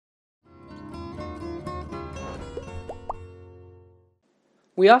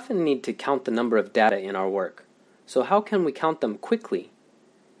We often need to count the number of data in our work. So how can we count them quickly?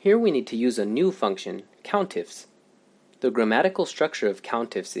 Here we need to use a new function, COUNTIFS. The grammatical structure of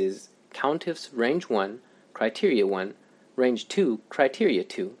COUNTIFS is COUNTIFS range 1, criteria 1, range 2, criteria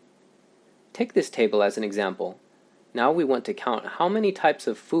 2. Take this table as an example. Now we want to count how many types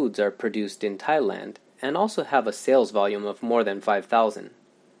of foods are produced in Thailand and also have a sales volume of more than 5,000.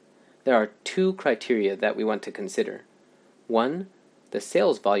 There are two criteria that we want to consider. One, the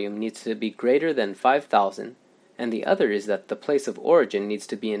sales volume needs to be greater than 5,000, and the other is that the place of origin needs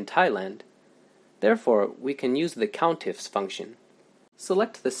to be in Thailand. Therefore, we can use the COUNTIFS function.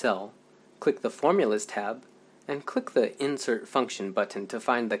 Select the cell, click the Formulas tab, and click the Insert Function button to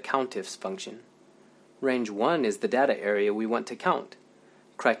find the COUNTIFS function. Range 1 is the data area we want to count.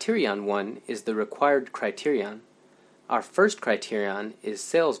 Criterion 1 is the required criterion. Our first criterion is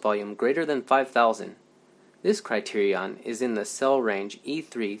sales volume greater than 5,000. This criterion is in the cell range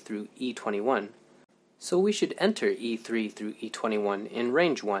E3 through E21, so we should enter E3 through E21 in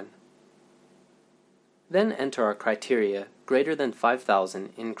range 1. Then enter our criteria greater than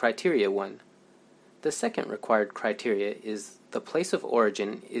 5,000 in criteria 1. The second required criteria is the place of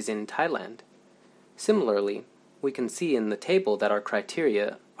origin is in Thailand. Similarly, we can see in the table that our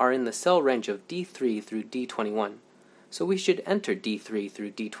criteria are in the cell range of D3 through D21, so we should enter D3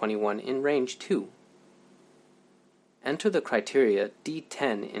 through D21 in range 2. Enter the criteria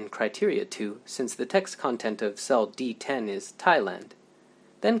D10 in criteria 2 since the text content of cell D10 is Thailand.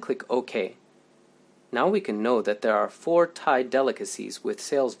 Then click OK. Now we can know that there are 4 Thai delicacies with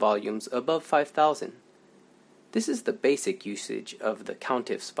sales volumes above 5,000. This is the basic usage of the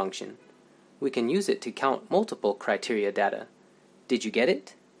COUNTIFS function. We can use it to count multiple criteria data. Did you get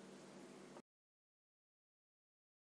it?